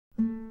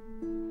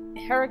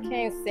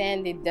Hurricane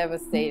Sandy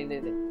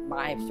devastated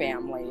my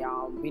family.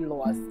 We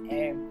lost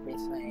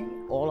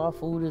everything. All our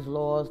food is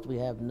lost. We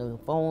have no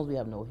phones. We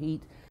have no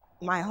heat.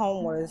 My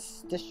home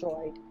was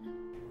destroyed.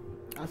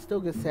 I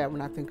still get sad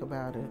when I think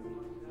about it.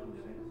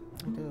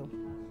 I do.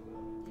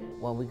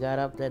 When we got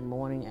up that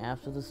morning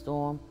after the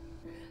storm,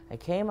 I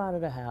came out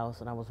of the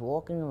house and I was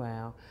walking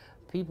around.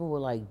 People were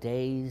like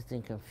dazed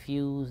and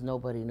confused.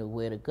 Nobody knew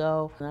where to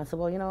go. And I said,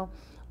 well, you know,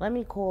 let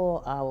me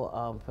call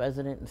our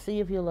president and see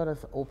if he'll let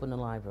us open the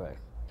library.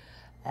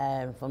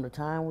 And from the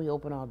time we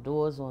opened our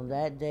doors on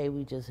that day,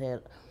 we just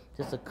had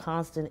a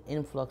constant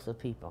influx of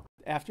people.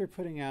 After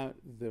putting out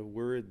the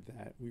word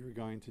that we were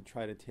going to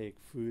try to take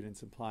food and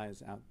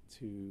supplies out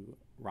to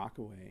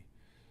Rockaway,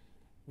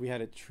 we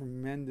had a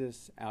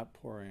tremendous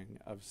outpouring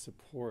of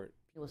support.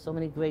 There were so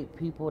many great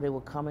people. They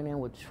were coming in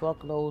with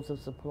truckloads of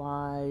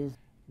supplies.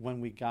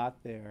 When we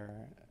got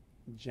there,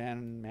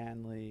 Jen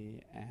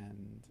Manley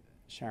and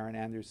Sharon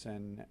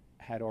Anderson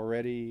had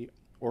already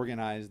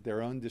organized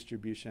their own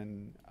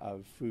distribution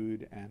of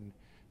food and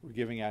were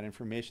giving out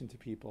information to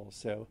people.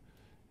 So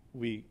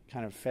we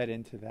kind of fed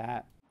into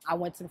that. I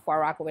went to the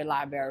Far Rockaway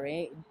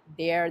Library.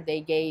 There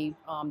they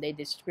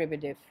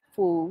distributed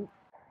food,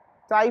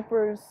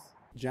 diapers,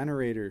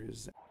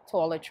 generators,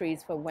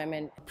 toiletries for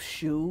women,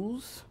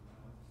 Shoes,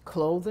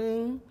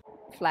 clothing,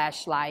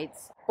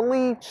 flashlights,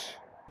 bleach.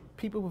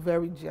 People were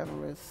very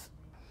generous.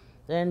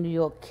 Then New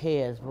York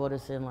Cares brought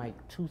us in like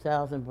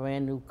 2,000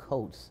 brand new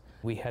coats.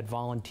 We had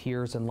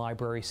volunteers and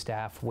library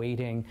staff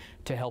waiting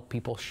to help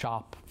people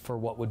shop for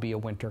what would be a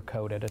winter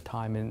coat at a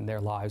time in their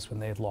lives when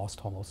they had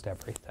lost almost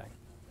everything.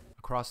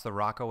 Across the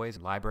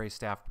Rockaways, library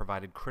staff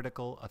provided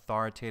critical,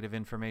 authoritative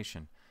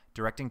information,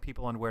 directing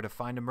people on where to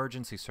find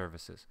emergency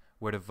services,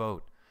 where to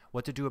vote,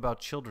 what to do about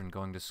children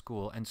going to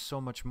school, and so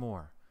much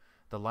more.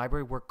 The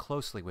library worked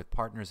closely with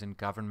partners in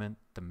government,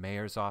 the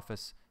mayor's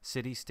office,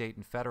 city, state,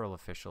 and federal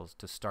officials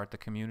to start the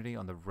community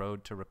on the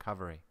road to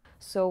recovery.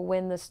 So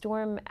when the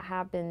storm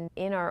happened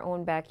in our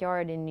own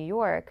backyard in New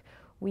York,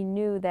 we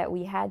knew that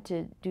we had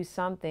to do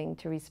something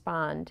to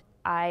respond.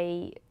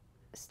 I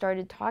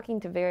started talking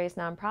to various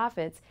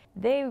nonprofits.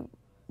 They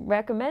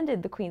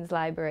recommended the Queens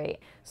Library.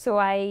 So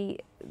I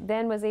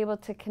then was able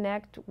to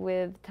connect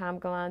with Tom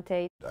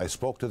Galante. I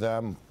spoke to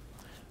them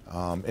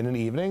in an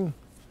evening,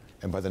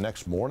 and by the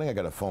next morning I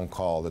got a phone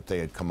call that they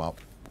had come up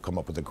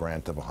with a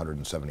grant of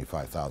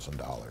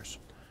 $175,000.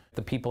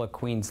 The people at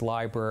Queens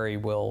Library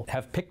will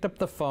have picked up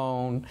the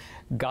phone,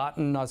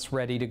 gotten us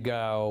ready to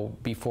go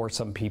before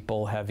some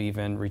people have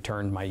even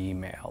returned my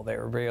email.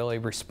 They're really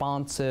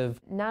responsive.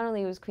 Not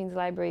only was Queens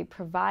Library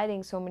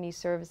providing so many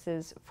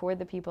services for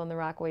the people in the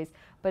Rockaways,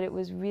 but it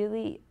was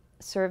really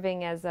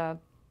serving as a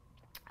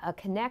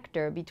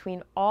connector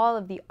between all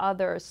of the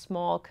other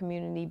small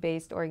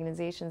community-based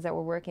organizations that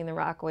were working in the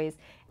Rockaways.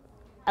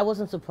 I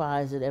wasn't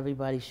surprised that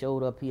everybody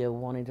showed up here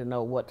wanting to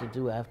know what to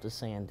do after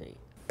Sandy.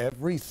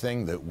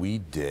 Everything that we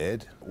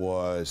did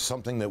was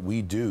something that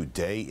we do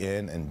day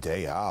in and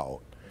day out,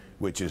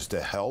 which is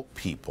to help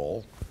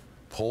people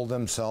pull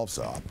themselves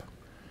up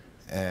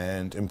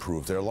and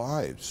improve their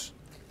lives.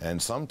 And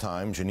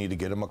sometimes you need to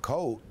get them a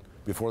coat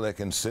before they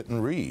can sit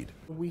and read.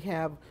 We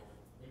have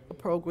a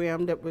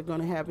program that we're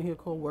going to have in here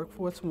called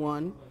Workforce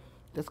One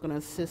that's going to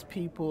assist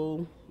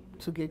people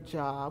to get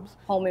jobs.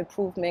 home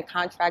improvement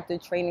contractor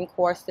training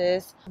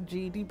courses,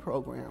 GED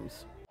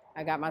programs.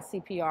 I got my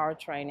CPR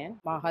training.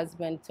 My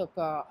husband took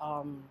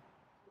a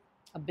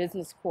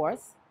business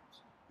course.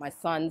 My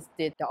sons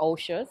did the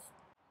OSHAs.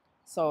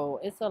 So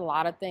it's a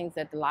lot of things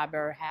that the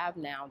library have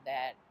now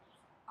that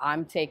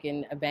I'm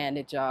taking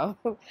advantage of,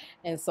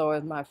 and so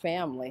is my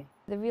family.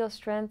 The real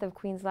strength of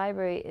Queens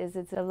Library is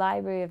it's a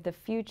library of the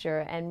future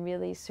and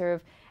really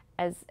serve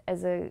as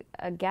a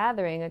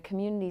gathering, a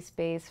community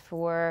space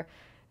for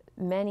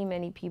many,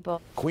 many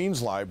people.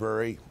 Queens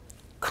Library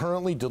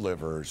currently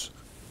delivers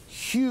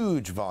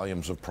huge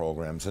volumes of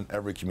programs in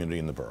every community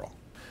in the borough.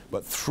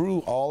 But through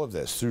all of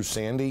this, through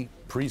Sandy,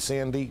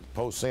 pre-Sandy,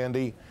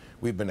 post-Sandy,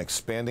 we've been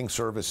expanding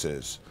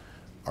services.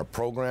 Our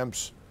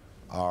programs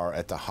are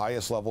at the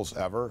highest levels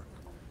ever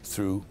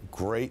through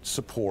great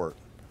support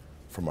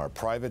from our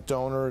private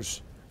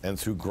donors and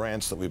through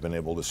grants that we've been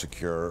able to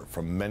secure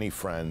from many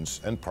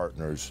friends and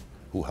partners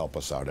who help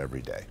us out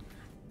every day.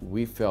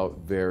 We felt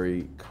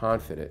very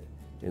confident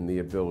in the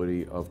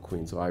ability of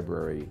Queens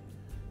Library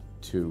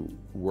to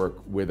work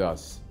with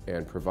us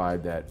and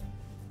provide that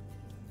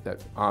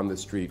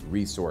on-the-street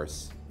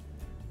resource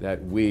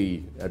that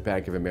we at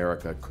Bank of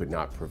America could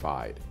not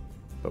provide,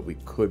 but we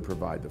could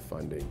provide the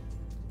funding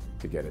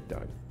to get it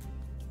done.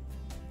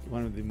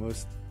 One of the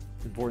most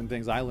important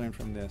things I learned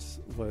from this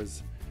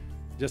was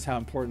just how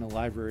important a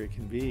library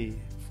can be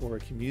for a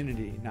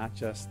community, not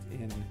just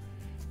in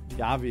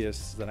the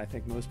obvious that I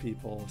think most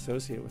people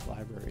associate with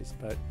libraries,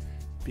 but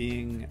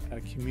being a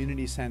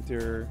community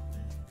center,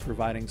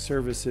 providing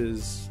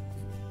services,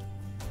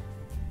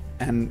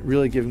 and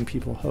really giving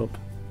people hope.